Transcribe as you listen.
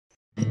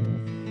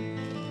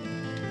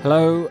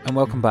Hello and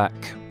welcome back.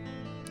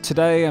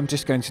 Today I'm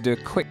just going to do a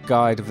quick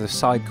guide of the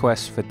side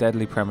quests for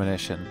Deadly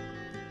Premonition.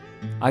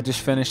 I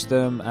just finished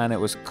them and it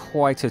was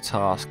quite a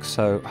task,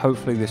 so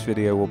hopefully this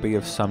video will be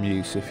of some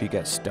use if you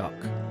get stuck.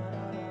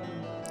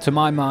 To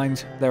my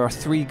mind, there are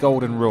 3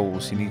 golden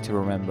rules you need to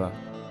remember.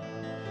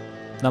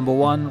 Number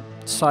 1,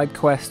 side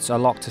quests are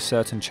locked to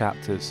certain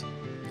chapters.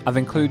 I've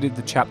included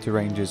the chapter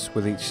ranges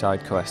with each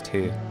side quest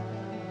here.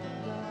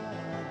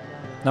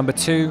 Number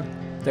 2,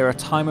 there are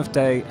time of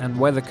day and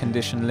weather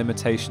condition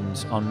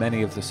limitations on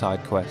many of the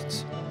side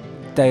quests.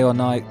 Day or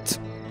night,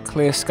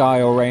 clear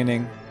sky or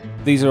raining,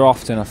 these are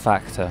often a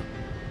factor.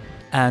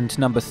 And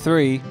number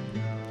 3,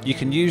 you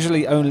can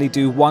usually only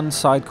do 1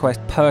 side quest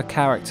per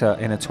character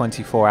in a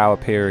 24-hour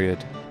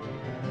period.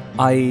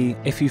 i.e.,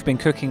 if you've been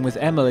cooking with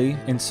Emily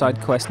in side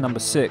quest number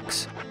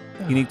 6,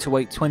 you need to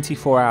wait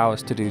 24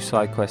 hours to do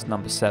side quest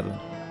number 7.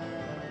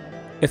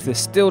 If this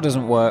still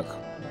doesn't work,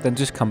 then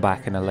just come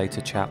back in a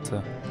later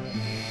chapter.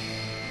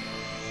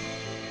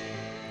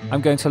 I'm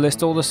going to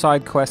list all the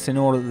side quests in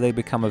order that they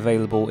become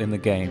available in the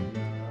game.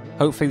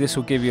 Hopefully this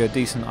will give you a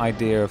decent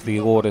idea of the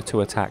order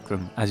to attack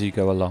them as you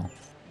go along.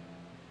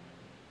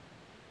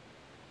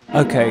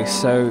 Okay,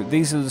 so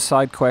these are the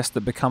side quests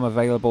that become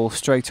available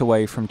straight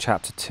away from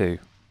chapter 2.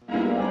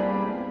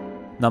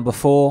 Number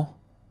 4,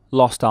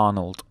 Lost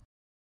Arnold.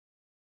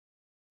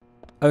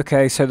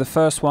 Okay, so the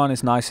first one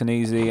is nice and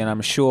easy, and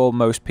I'm sure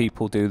most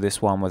people do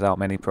this one without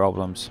many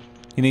problems.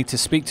 You need to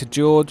speak to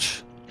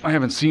George. I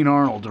haven't seen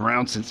Arnold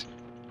around since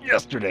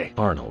yesterday.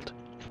 Arnold.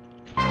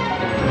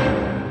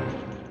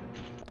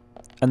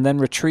 And then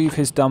retrieve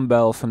his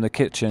dumbbell from the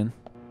kitchen.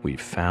 We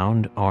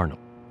found Arnold.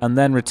 And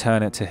then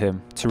return it to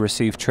him to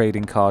receive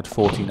trading card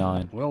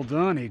 49. Well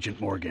done, Agent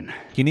Morgan.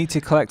 You need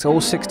to collect all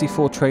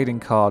 64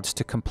 trading cards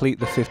to complete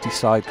the 50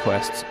 side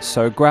quests,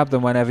 so grab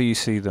them whenever you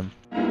see them.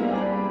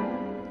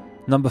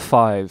 Number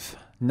 5,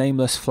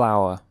 Nameless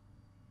Flower.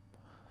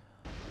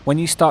 When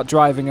you start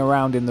driving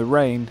around in the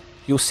rain,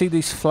 you'll see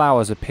these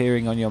flowers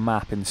appearing on your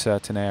map in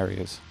certain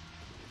areas.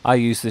 I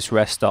use this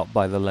rest stop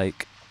by the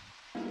lake.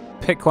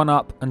 Pick one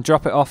up and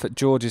drop it off at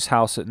George's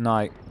house at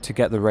night to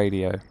get the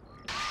radio.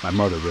 My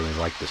mother really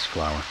liked this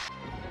flower.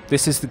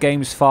 This is the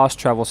game's fast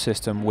travel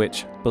system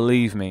which,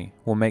 believe me,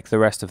 will make the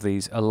rest of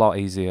these a lot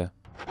easier.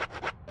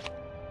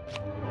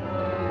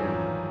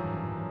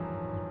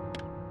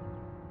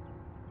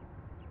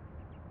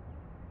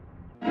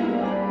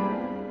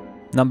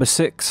 Number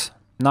 6,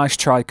 nice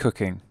try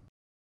cooking.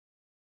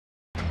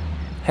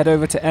 Head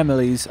over to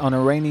Emily's on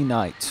a rainy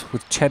night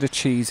with cheddar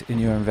cheese in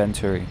your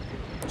inventory.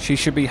 She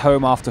should be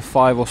home after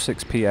 5 or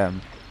 6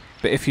 PM,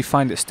 but if you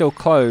find it still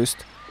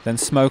closed, then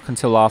smoke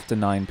until after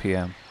 9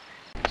 PM.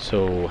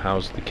 So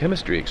how's the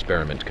chemistry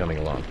experiment coming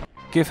along?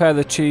 Give her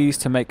the cheese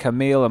to make her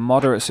meal a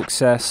moderate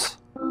success,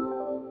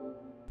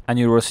 and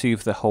you'll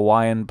receive the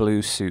Hawaiian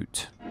blue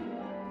suit.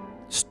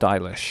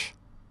 Stylish.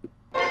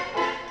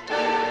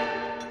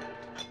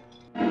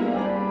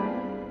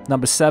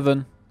 Number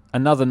 7,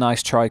 another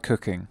nice try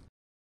cooking.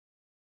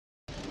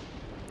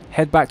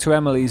 Head back to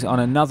Emily's on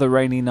another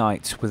rainy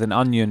night with an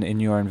onion in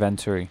your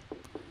inventory.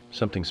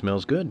 Something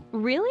smells good.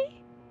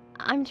 Really?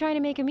 I'm trying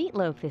to make a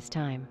meatloaf this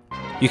time.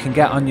 You can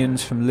get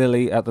onions from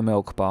Lily at the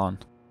milk barn.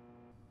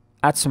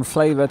 Add some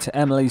flavour to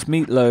Emily's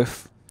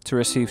meatloaf to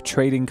receive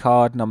trading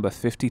card number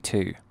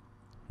 52.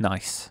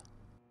 Nice.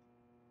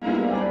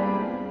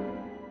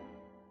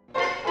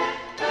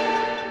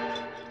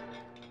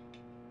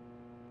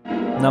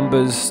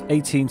 Numbers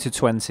 18 to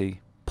 20.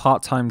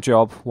 Part-time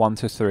job 1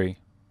 to 3.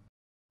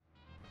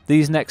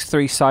 These next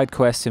 3 side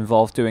quests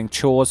involve doing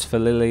chores for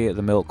Lily at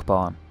the milk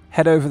barn.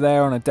 Head over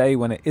there on a day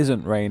when it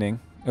isn't raining,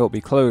 it will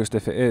be closed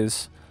if it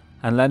is,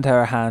 and lend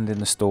her a hand in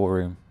the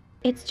storeroom.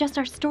 It's just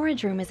our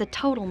storage room is a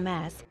total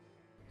mess.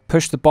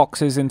 Push the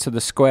boxes into the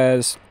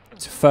squares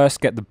to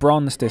first get the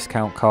bronze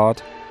discount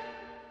card,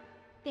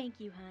 Thank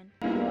you,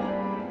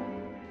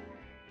 hun.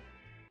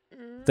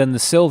 then the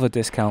silver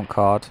discount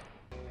card,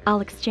 I'll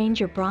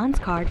exchange your bronze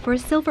card for a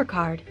silver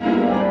card.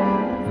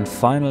 and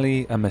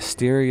finally a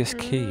mysterious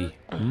key.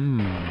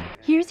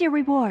 Here's your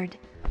reward,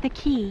 the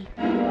key.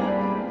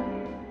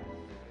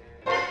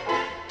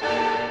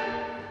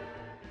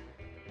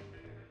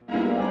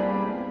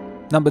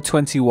 Number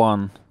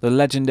 21, the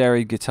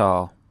legendary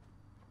guitar.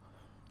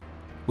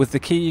 With the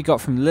key you got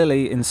from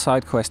Lily in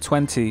side quest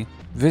 20,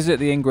 visit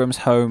the Ingram's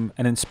home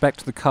and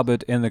inspect the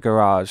cupboard in the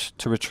garage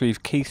to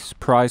retrieve Keith's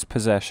prized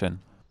possession.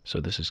 So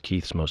this is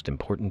Keith's most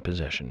important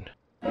possession.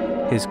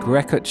 His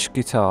Grekuch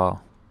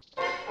guitar.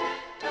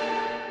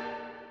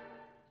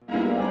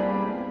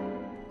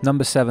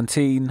 Number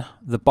 17,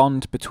 the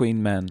bond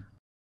between men.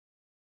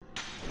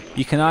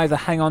 You can either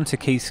hang on to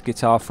Keith's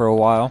guitar for a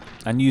while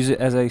and use it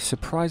as a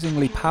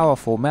surprisingly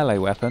powerful melee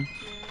weapon,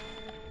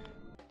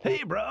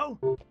 Hey,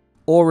 bro!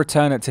 or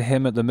return it to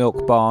him at the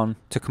milk barn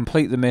to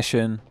complete the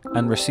mission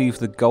and receive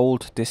the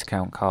gold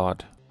discount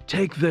card.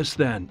 Take this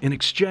then, in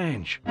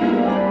exchange.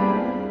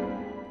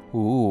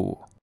 Ooh.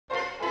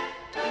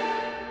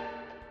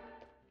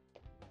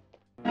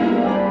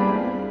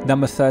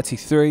 Number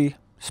 33,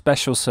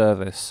 special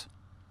service.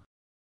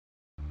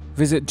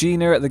 Visit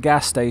Gina at the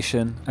gas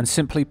station and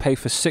simply pay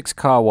for 6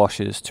 car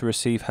washes to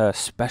receive her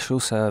special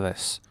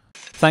service.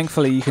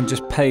 Thankfully, you can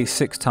just pay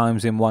 6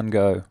 times in one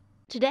go.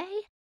 Today,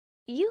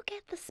 you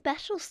get the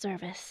special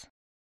service.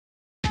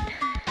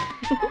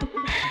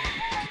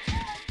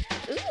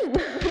 Ooh.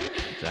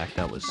 Zach,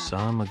 that was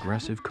some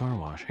aggressive car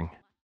washing.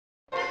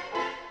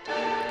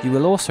 You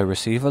will also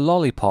receive a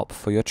lollipop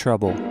for your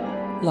trouble.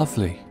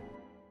 Lovely.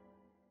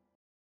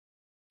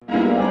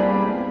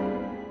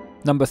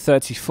 Number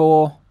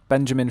 34,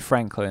 Benjamin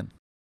Franklin.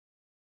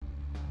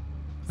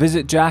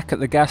 Visit Jack at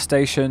the gas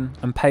station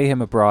and pay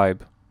him a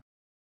bribe.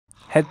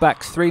 Head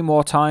back 3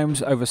 more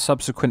times over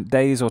subsequent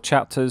days or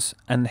chapters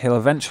and he'll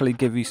eventually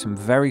give you some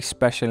very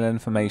special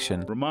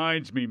information.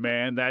 Reminds me,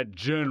 man, that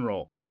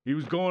general. He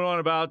was going on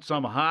about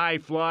some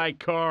high-fly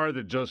car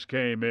that just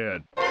came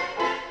in.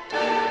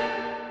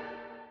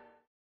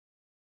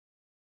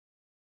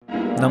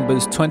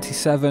 Numbers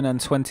 27 and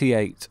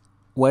 28,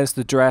 Where's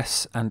the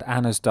Dress and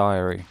Anna's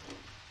Diary.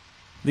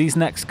 These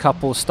next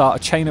couples start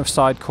a chain of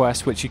side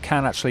quests which you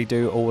can actually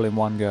do all in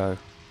one go.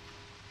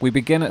 We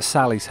begin at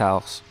Sally's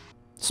house.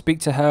 Speak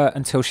to her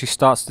until she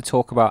starts to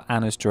talk about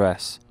Anna's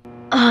dress.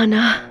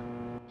 Anna.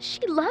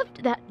 She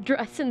loved that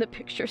dress in the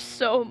picture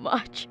so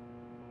much.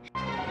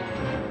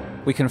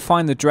 We can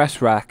find the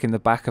dress rack in the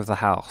back of the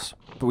house,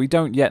 but we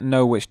don't yet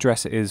know which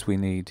dress it is we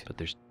need. But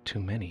there's too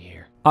many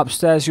here.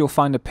 Upstairs you'll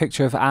find a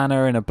picture of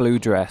Anna in a blue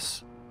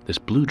dress. This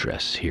blue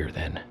dress here,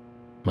 then,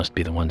 must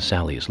be the one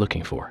Sally is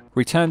looking for.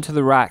 Return to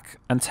the rack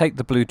and take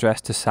the blue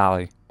dress to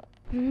Sally.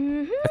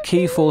 A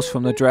key falls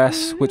from the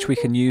dress, which we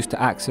can use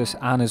to access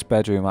Anna's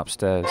bedroom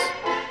upstairs.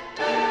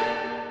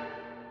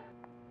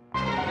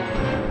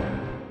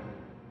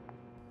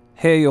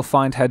 Here you'll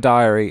find her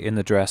diary in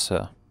the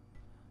dresser.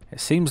 It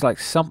seems like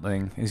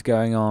something is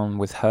going on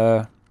with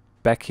her,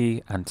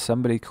 Becky, and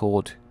somebody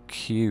called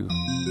Q.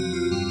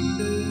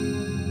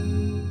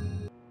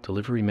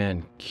 Delivery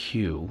man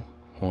Q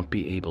won't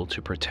be able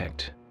to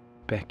protect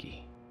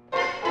Becky.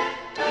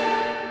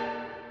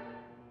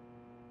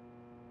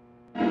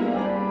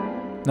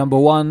 Number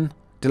 1,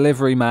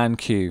 Delivery Man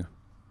Q.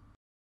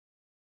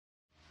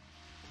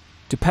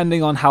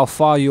 Depending on how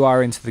far you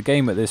are into the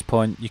game at this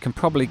point, you can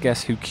probably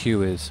guess who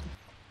Q is.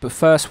 But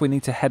first we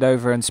need to head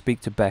over and speak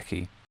to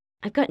Becky.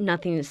 I've got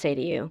nothing to say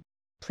to you.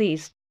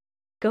 Please,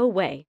 go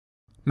away.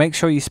 Make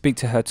sure you speak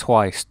to her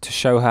twice to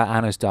show her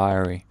Anna's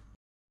diary.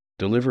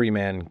 Delivery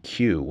man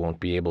Q won't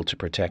be able to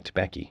protect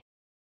Becky.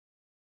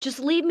 Just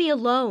leave me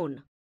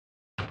alone.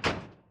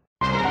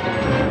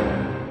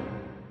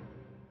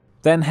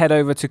 Then head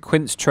over to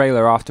Quint's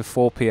trailer after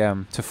 4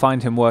 PM to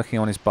find him working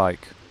on his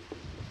bike.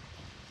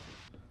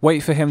 Wait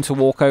for him to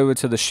walk over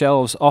to the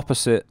shelves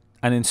opposite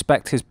and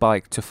inspect his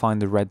bike to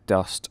find the red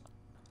dust.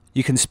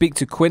 You can speak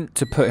to Quint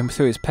to put him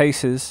through his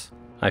paces,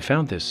 I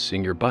found this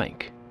in your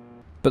bike.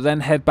 but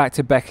then head back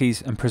to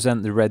Becky's and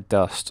present the red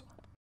dust.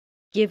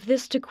 Give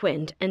this to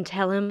Quint and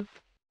tell him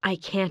I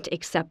can't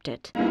accept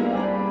it.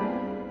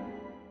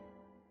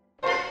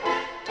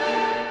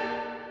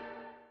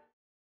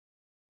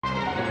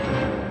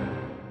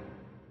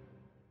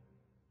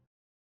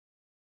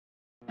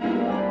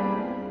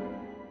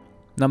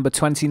 Number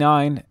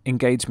 29,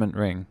 Engagement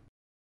Ring.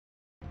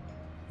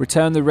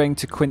 Return the ring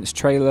to Quint's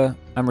trailer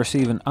and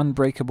receive an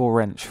unbreakable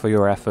wrench for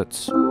your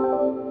efforts.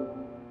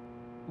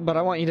 But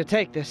I want you to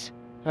take this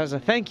as a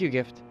thank you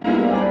gift.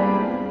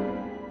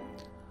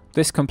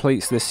 This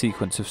completes this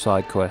sequence of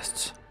side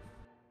quests.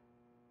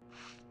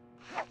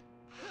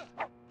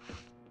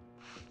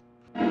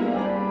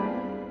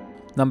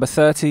 Number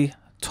 30,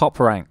 Top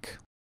Rank.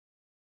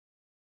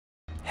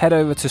 Head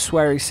over to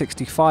Swery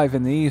 65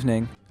 in the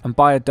evening and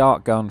buy a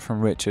dart gun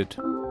from Richard.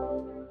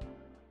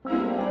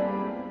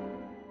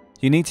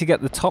 You need to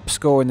get the top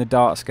score in the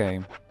darts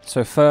game,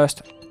 so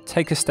first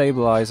take a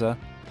stabilizer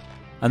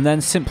and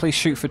then simply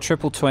shoot for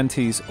triple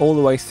 20s all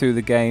the way through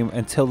the game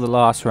until the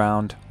last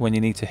round when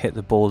you need to hit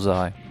the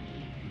bullseye.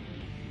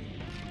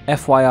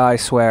 FYI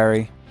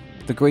Swery,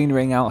 the green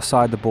ring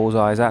outside the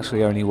bullseye is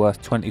actually only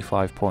worth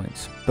 25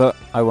 points, but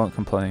I won't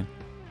complain.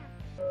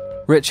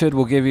 Richard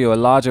will give you a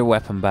larger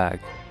weapon bag.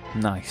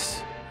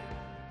 Nice.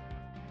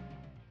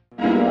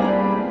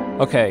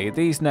 Okay,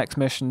 these next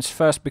missions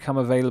first become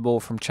available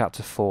from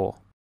Chapter 4.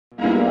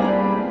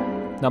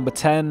 Number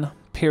 10,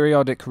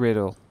 Periodic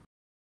Riddle.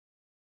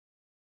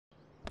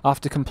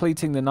 After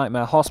completing the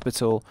Nightmare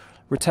Hospital,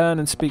 return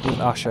and speak with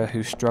Usher,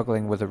 who's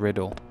struggling with a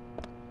riddle.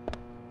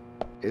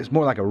 It's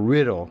more like a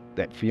riddle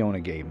that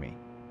Fiona gave me.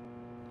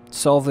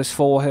 Solve this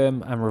for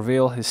him and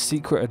reveal his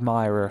secret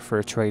admirer for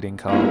a trading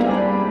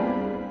card.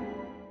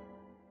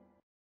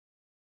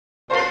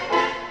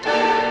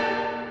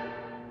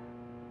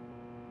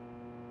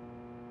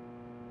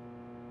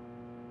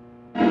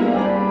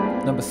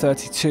 Number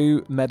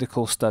 32,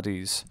 Medical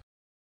Studies.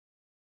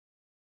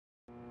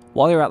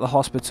 While you're at the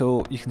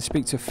hospital, you can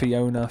speak to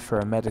Fiona for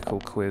a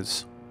medical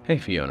quiz. Hey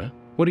Fiona,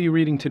 what are you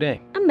reading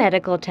today? A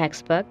medical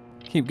textbook.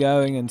 Keep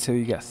going until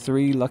you get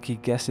 3 lucky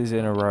guesses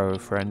in a row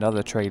for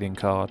another trading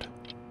card.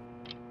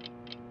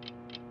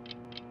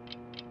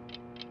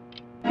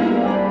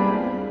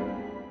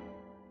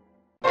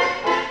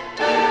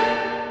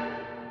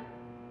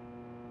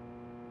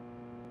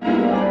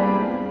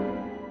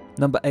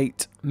 Number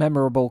 8.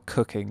 Memorable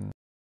cooking.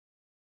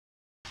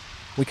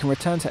 We can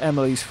return to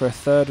Emily's for a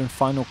third and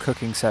final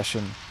cooking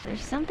session.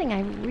 There's something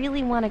I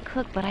really want to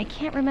cook, but I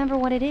can't remember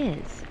what it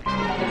is.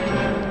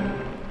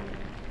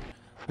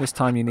 This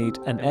time you need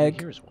an Emily,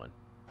 egg, here's one.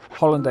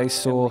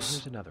 hollandaise Emily, sauce,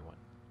 here's another one.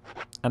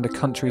 and a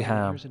country Emily,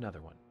 ham. Here's another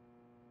one.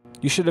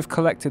 You should have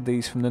collected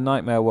these from the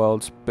Nightmare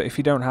Worlds, but if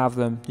you don't have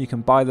them, you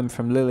can buy them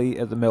from Lily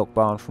at the Milk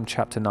Barn from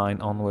Chapter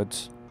 9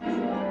 onwards.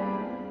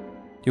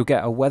 You'll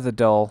get a weather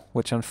doll,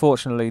 which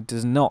unfortunately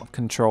does not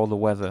control the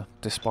weather,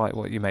 despite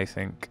what you may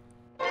think.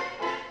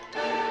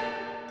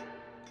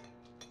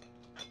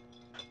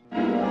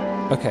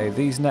 Okay,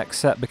 these next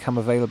set become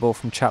available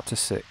from Chapter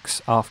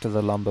 6, after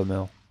the lumber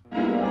mill.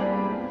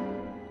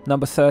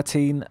 Number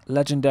 13,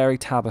 Legendary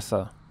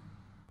Tabatha.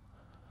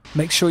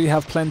 Make sure you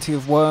have plenty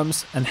of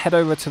worms and head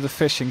over to the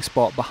fishing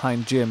spot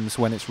behind Jim's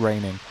when it's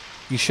raining.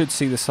 You should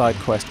see the side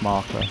quest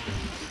marker.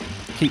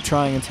 Keep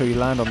trying until you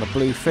land on the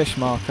blue fish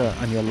marker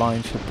and your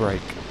line should break.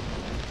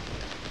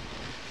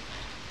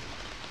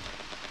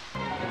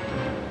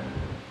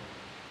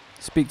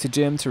 Speak to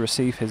Jim to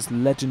receive his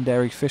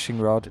legendary fishing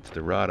rod. It's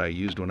the rod I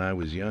used when I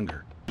was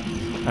younger.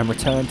 And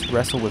return to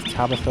wrestle with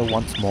Tabatha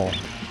once more.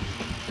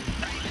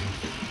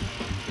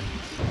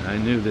 I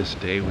knew this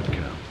day would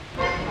come.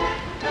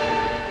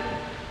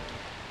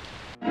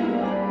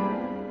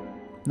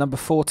 Number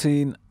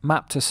 14,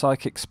 map to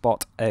Psychic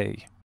Spot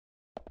A.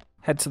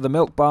 Head to the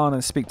Milk Barn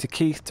and speak to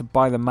Keith to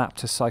buy the map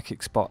to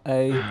Psychic Spot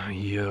A.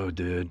 Yo,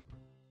 dude.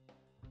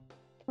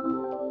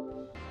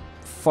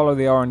 Follow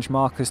the orange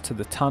markers to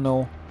the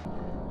tunnel,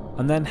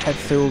 and then head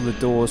through all the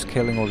doors,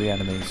 killing all the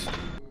enemies.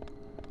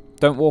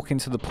 Don't walk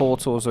into the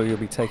portals or you'll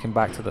be taken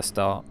back to the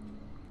start.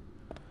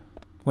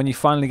 When you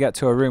finally get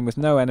to a room with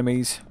no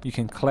enemies, you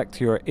can collect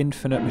your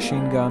infinite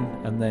machine gun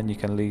and then you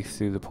can leave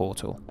through the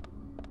portal.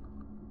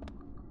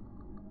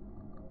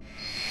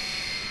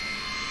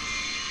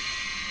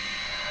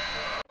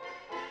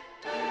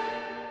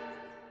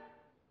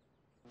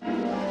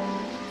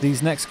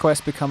 These next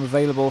quests become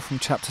available from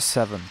Chapter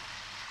 7.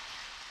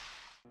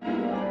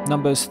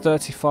 Numbers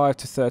 35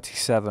 to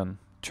 37,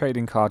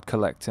 trading card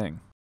collecting.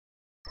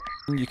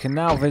 You can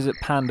now visit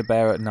Panda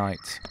Bear at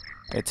night.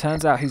 It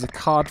turns out he's a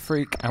card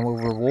freak and will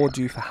reward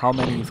you for how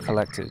many you've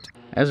collected.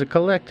 As a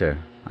collector,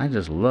 I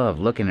just love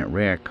looking at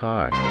rare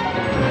cards.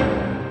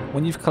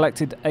 When you've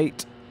collected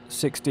 8,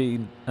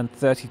 16 and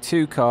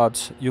 32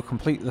 cards, you'll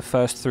complete the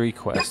first 3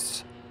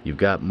 quests. You've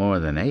got more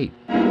than 8.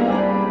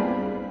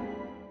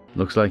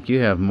 Looks like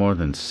you have more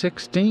than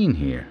 16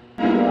 here.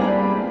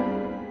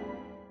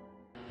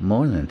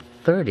 More than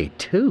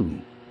 32.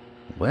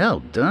 Well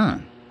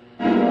done.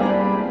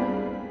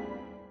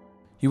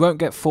 You won't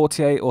get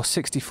 48 or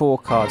 64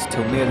 cards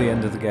till near the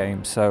end of the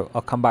game, so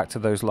I'll come back to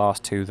those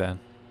last 2 then.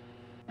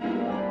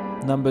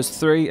 Numbers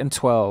 3 and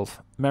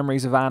 12,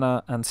 Memories of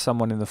Anna and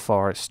Someone in the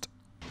Forest.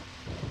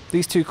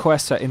 These 2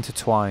 quests are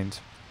intertwined.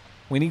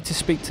 We need to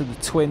speak to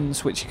the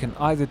twins, which you can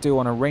either do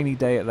on a rainy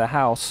day at their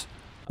house,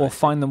 or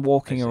find them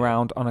walking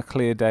around on a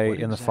clear day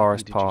in the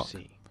forest park.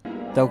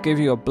 They'll give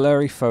you a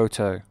blurry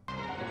photo.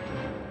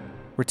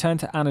 Return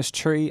to Anna's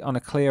tree on a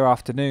clear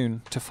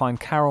afternoon to find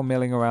Carol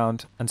milling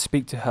around and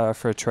speak to her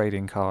for a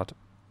trading card.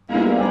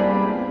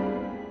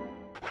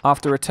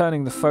 After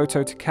returning the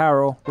photo to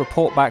Carol,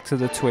 report back to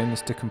the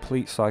twins to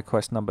complete side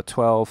quest number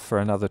 12 for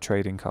another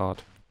trading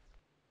card.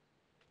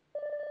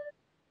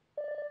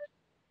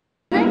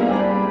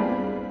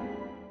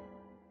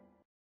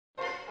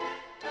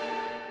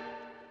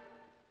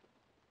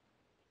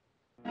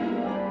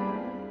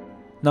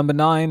 Number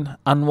 9,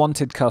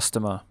 Unwanted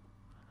Customer.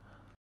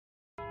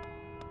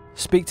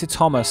 Speak to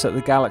Thomas at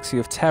the Galaxy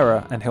of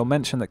Terror and he'll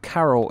mention that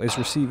Carol is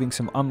receiving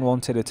some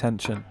unwanted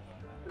attention.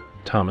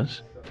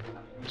 Thomas,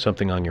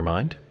 something on your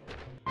mind?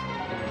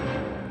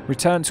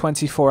 Return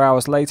 24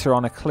 hours later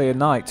on a clear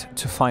night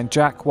to find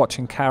Jack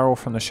watching Carol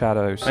from the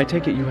shadows. I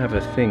take it you have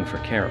a thing for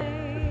Carol.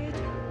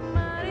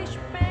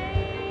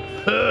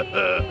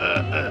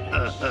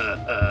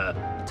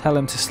 Tell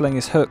him to sling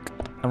his hook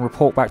and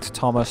report back to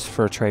Thomas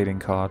for a trading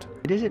card.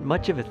 It isn't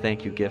much of a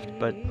thank you gift,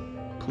 but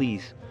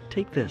please,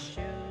 take this.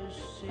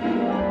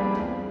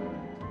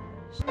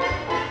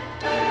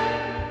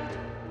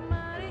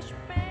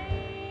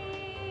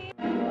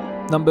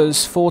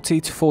 Numbers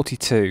 40 to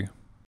 42.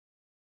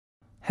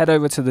 Head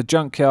over to the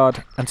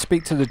junkyard and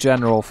speak to the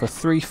general for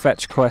 3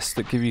 fetch quests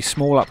that give you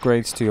small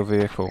upgrades to your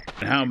vehicle.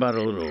 How about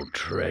a little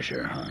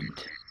treasure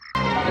hunt?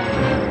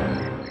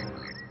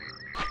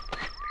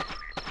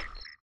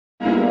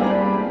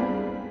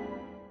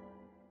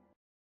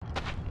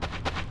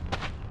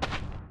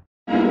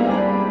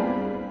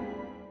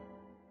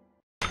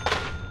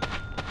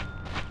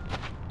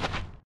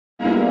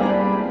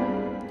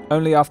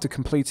 Only after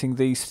completing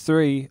these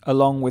 3,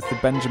 along with the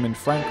Benjamin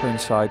Franklin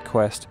side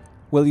quest,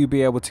 will you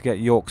be able to get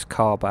York's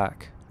car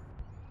back.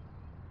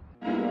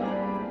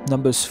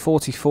 Numbers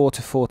 44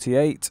 to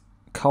 48,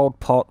 Cold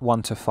Pot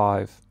 1 to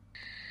 5.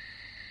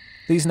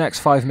 These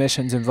next 5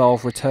 missions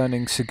involve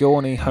returning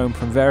Sigourney home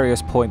from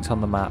various points on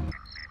the map.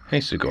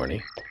 Hey,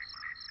 Sigourney.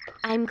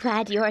 I'm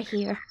glad you're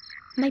here.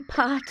 My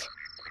pot.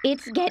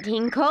 It's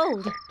getting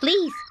cold.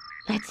 Please,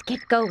 let's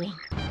get going.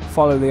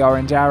 Follow the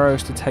orange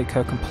arrows to take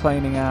her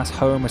complaining ass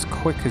home as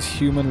quick as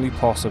humanly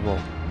possible.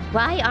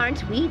 Why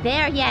aren't we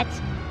there yet?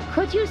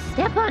 Could you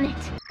step on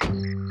it?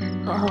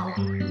 Oh,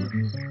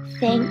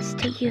 thanks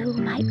to you,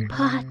 my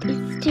pot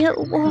is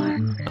still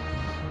warm.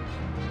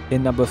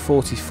 In number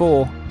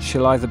 44,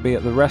 she'll either be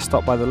at the rest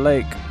stop by the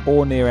lake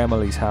or near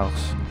Emily's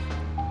house.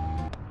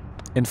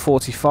 In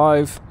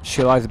 45,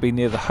 she'll either be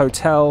near the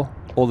hotel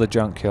or the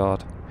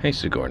junkyard. Hey,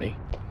 Sigourney.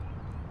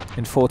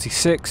 In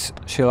 46,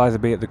 she'll either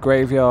be at the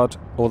graveyard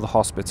or the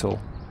hospital.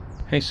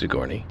 Hey,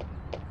 Sigourney.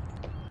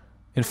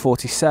 In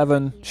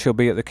 47, she'll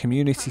be at the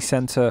community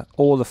centre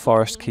or the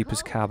forest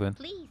keeper's cabin.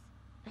 Please,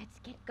 let's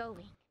get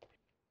going.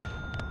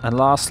 And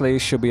lastly,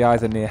 she'll be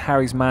either near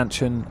Harry's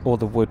mansion or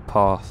the wood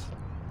path.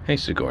 Hey,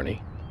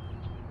 Sigourney.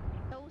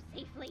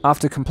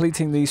 After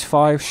completing these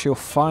 5, she'll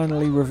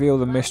finally reveal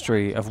the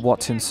mystery of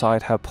what's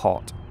inside her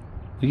pot.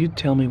 Will you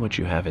tell me what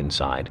you have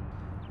inside?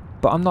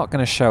 But I'm not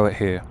going to show it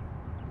here.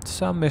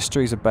 Some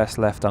mysteries are best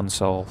left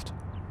unsolved.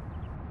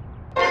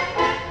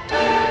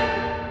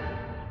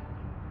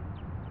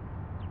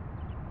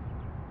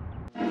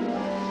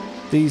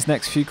 These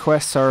next few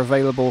quests are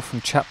available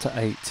from Chapter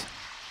 8.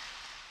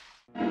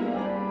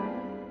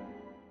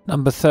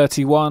 Number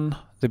 31,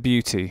 The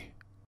Beauty.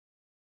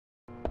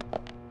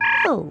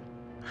 Oh,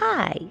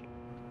 hi.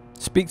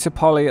 Speak to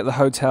Polly at the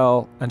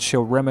hotel and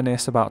she'll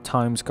reminisce about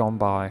times gone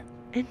by.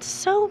 And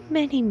so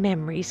many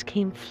memories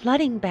came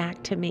flooding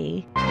back to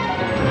me.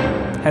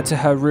 Head to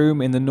her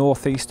room in the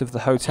northeast of the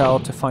hotel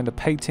to find a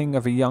painting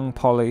of a young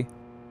Polly.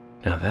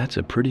 Now that's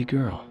a pretty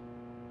girl.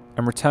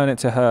 And return it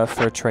to her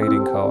for a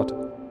trading card.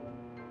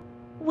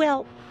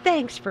 Well,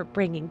 thanks for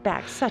bringing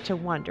back such a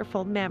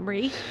wonderful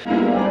memory.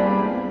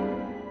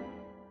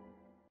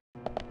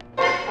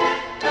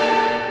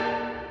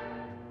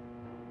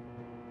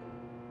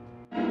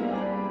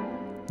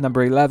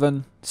 Number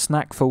 11,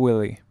 Snack for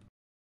Willie.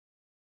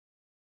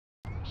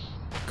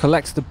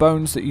 Collect the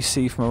bones that you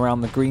see from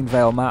around the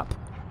Greenvale map.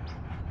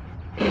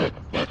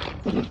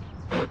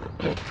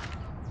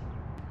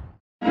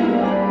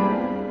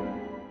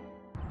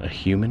 A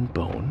human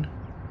bone?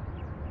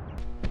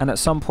 And at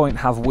some point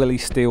have Willie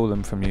steal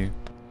them from you.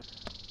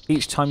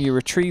 Each time you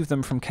retrieve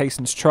them from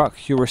Kaysen's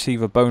truck, you'll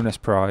receive a bonus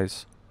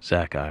prize.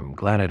 Zach, I'm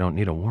glad I don't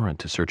need a warrant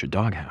to search a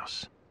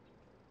doghouse.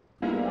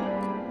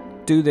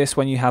 Do this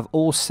when you have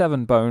all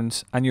 7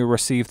 bones and you'll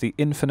receive the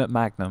Infinite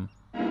Magnum.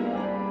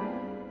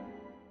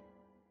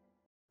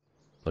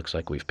 Looks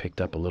like we've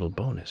picked up a little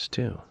bonus,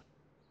 too.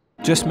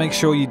 Just make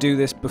sure you do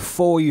this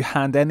before you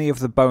hand any of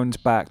the bones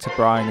back to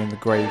Brian in the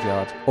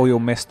graveyard, or you'll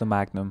miss the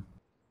Magnum.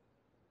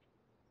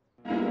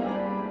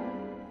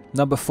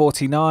 Number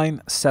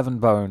 49, 7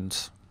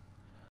 bones.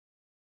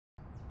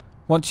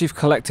 Once you've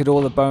collected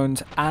all the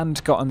bones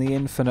and gotten the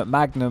Infinite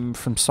Magnum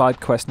from side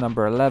quest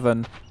number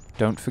 11,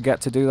 don't forget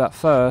to do that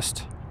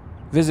first.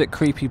 Visit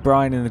Creepy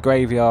Brian in the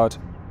graveyard.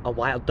 A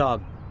wild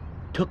dog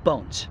took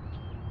bones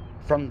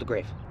from the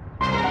grave.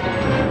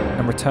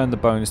 And return the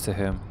bones to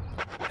him.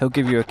 He'll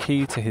give you a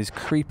key to his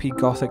creepy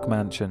gothic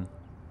mansion.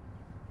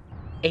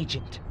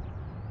 Agent,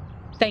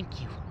 thank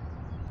you.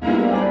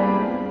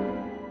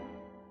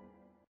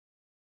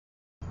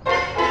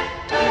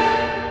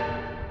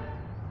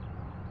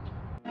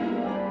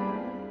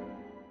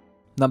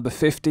 Number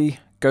 50,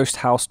 Ghost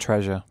House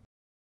Treasure.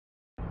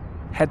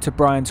 Head to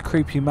Brian's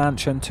creepy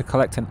mansion to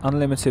collect an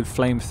unlimited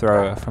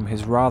flamethrower from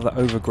his rather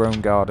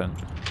overgrown garden.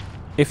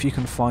 If you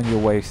can find your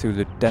way through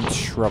the dense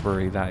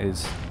shrubbery, that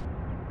is.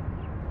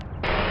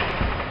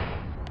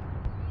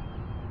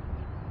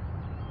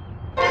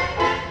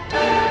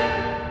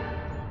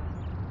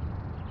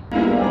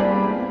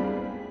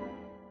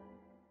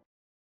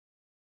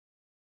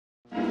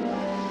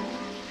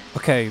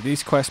 Okay,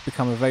 these quests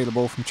become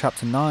available from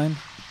Chapter 9.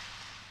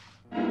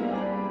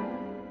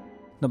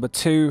 Number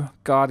 2,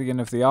 Guardian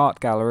of the Art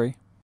Gallery.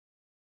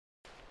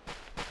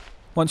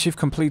 Once you've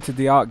completed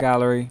the art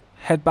gallery,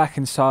 head back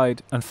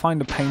inside and find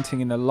a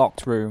painting in a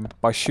locked room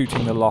by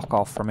shooting the lock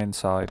off from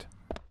inside.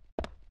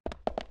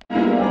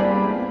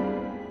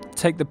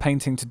 Take the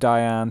painting to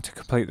Diane to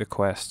complete the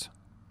quest.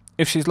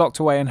 If she's locked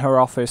away in her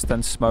office,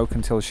 then smoke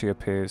until she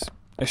appears.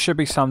 It should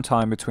be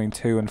sometime between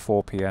 2 and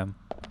 4 PM.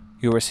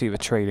 You'll receive a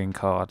trading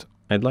card.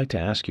 I'd like to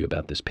ask you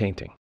about this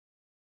painting.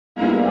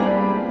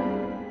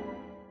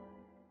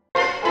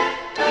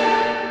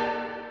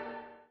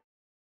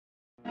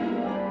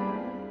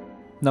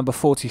 Number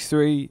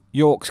 43,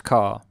 York's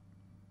car.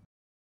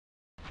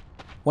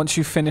 Once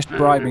you've finished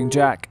bribing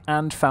Jack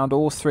and found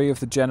all 3 of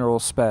the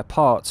General's spare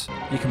parts,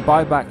 you can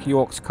buy back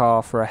York's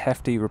car for a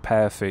hefty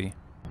repair fee.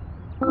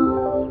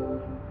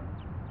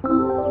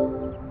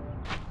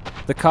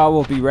 The car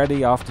will be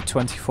ready after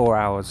 24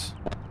 hours.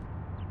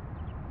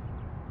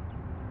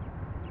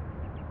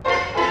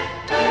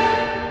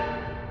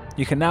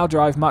 You can now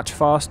drive much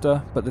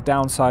faster, but the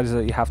downside is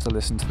that you have to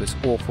listen to this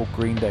awful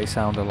Green Day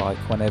sound alike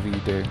whenever you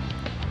do.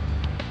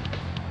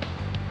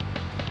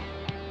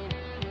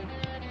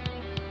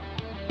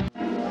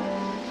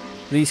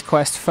 These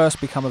quests first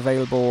become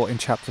available in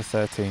Chapter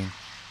 13.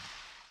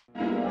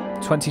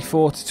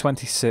 24 to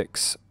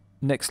 26,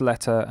 Nick's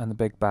letter and the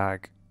big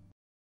bag.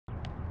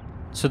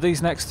 So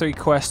these next 3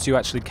 quests you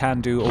actually can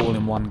do all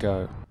in one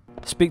go.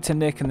 Speak to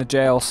Nick in the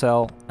jail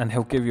cell and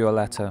he'll give you a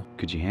letter.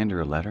 Could you hand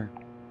her a letter?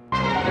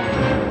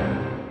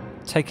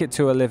 Take it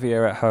to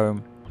Olivia at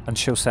home and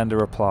she'll send a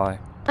reply.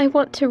 I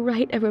want to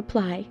write a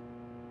reply.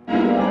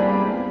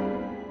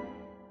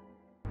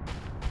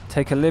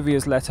 Take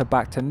Olivia's letter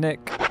back to Nick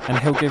and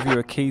he'll give you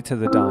a key to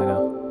the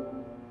diner.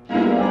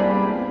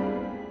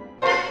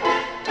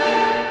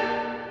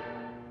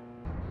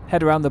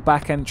 Head around the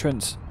back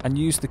entrance and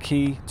use the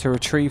key to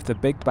retrieve the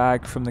big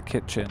bag from the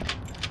kitchen.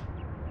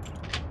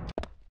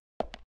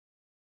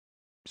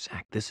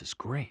 Zach, this is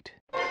great.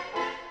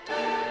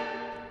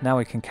 Now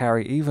we can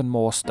carry even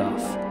more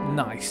stuff.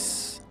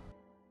 Nice!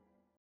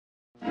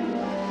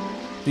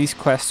 These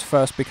quests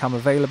first become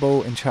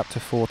available in Chapter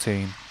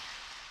 14.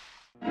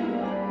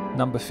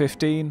 Number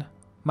 15,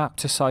 Map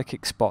to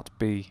Psychic Spot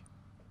B.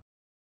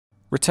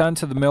 Return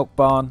to the milk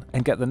barn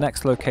and get the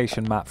next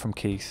location map from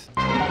Keith.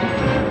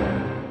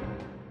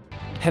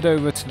 Head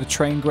over to the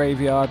train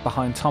graveyard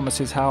behind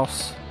Thomas's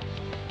house.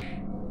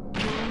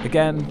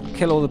 Again,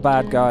 kill all the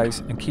bad guys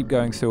and keep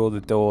going through all the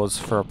doors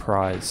for a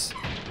prize.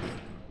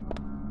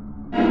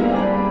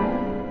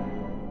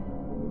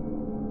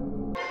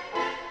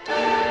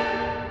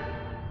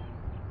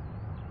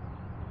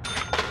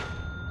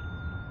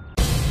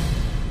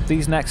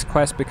 These next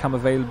quests become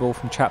available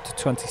from Chapter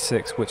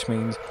 26, which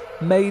means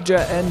major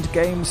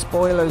endgame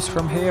spoilers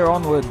from here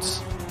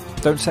onwards.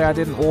 Don't say I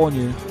didn't warn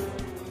you.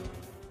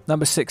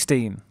 Number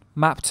 16,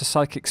 Map to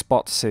Psychic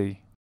Spot C.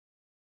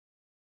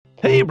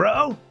 Hey,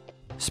 bro!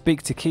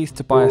 Speak to Keith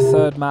to buy a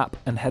 3rd map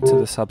and head to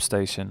the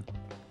substation.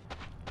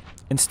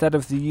 Instead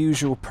of the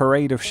usual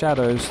parade of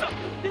shadows,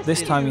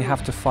 this time you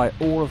have to fight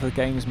all of the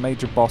game's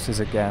major bosses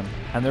again,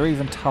 and they're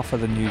even tougher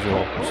than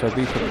usual, so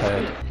be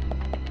prepared.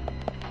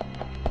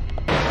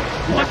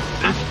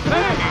 What's this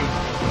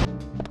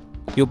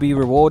thing? You'll be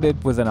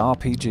rewarded with an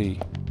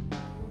RPG.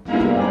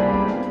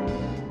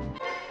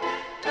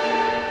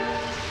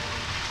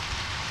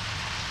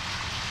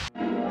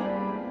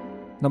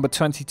 Number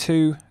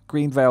 22,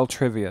 Greenvale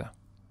Trivia.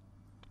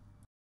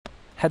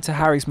 Head to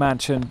Harry's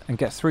mansion and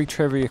get 3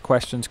 trivia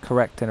questions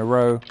correct in a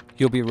row.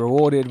 You'll be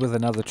rewarded with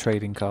another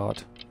trading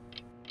card.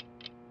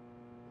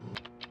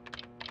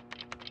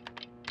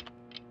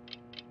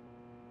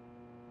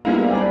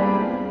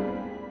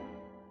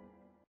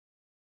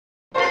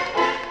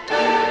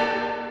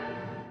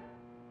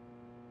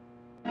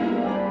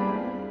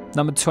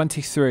 Number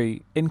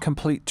 23,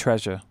 Incomplete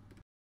Treasure.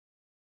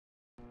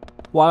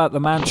 While at the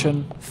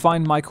mansion,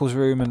 find Michael's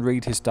room and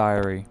read his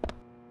diary.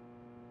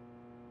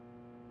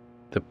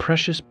 The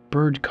precious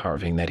bird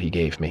carving that he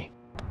gave me.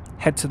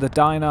 Head to the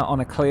diner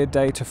on a clear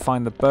day to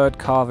find the bird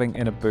carving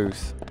in a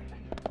booth.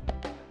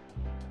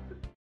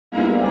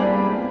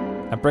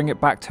 And bring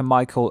it back to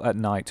Michael at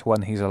night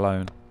when he's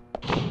alone.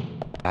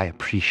 I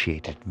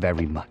appreciate it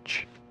very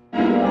much.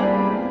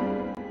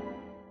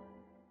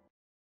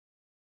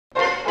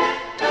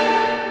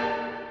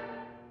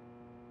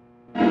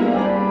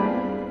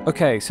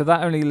 Okay, so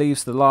that only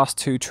leaves the last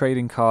 2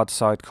 trading card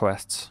side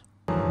quests.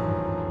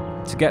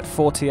 To get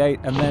 48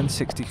 and then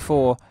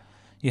 64,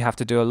 you have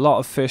to do a lot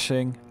of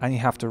fishing and you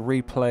have to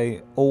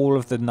replay all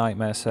of the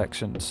nightmare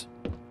sections.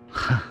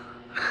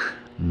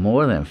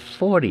 More than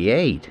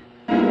 48.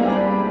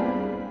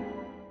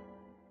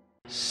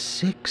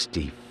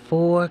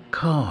 64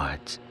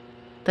 cards.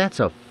 That's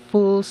a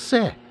full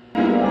set.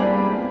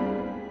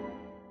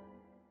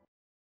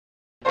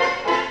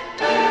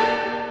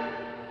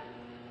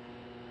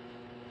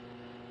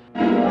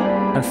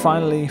 And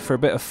finally, for a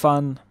bit of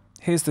fun,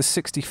 here's the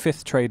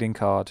 65th trading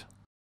card.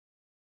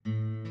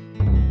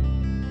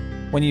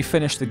 When you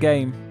finish the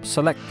game,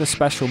 select the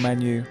special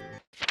menu,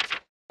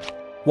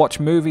 watch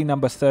movie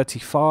number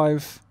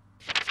 35,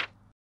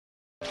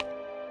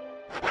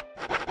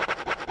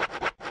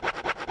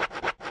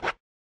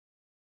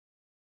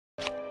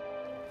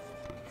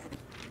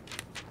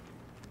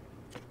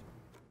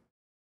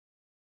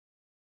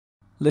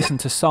 listen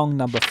to song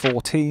number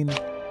 14,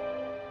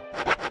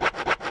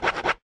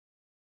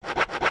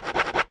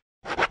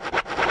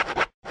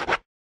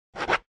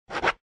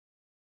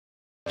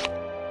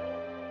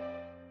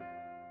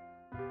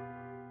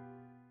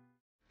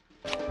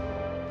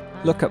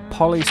 look at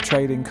Polly's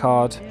trading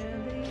card,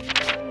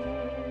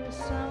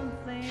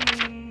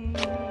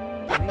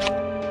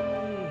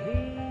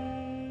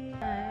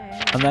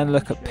 and then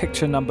look at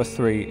picture number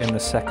 3 in the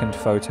second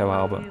photo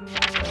album.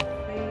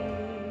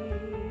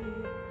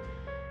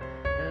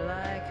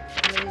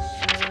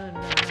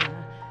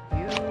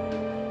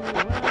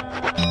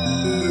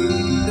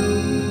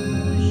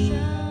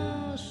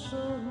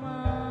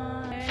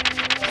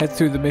 Head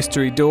through the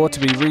mystery door to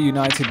be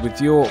reunited with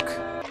York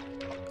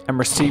and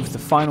receive the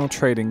final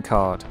trading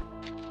card.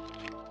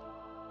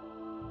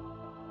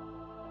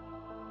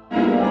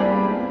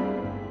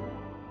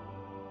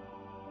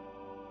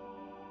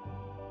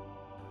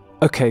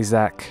 Okay,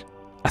 Zach,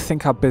 I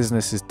think our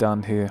business is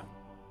done here.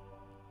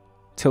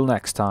 Till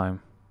next time.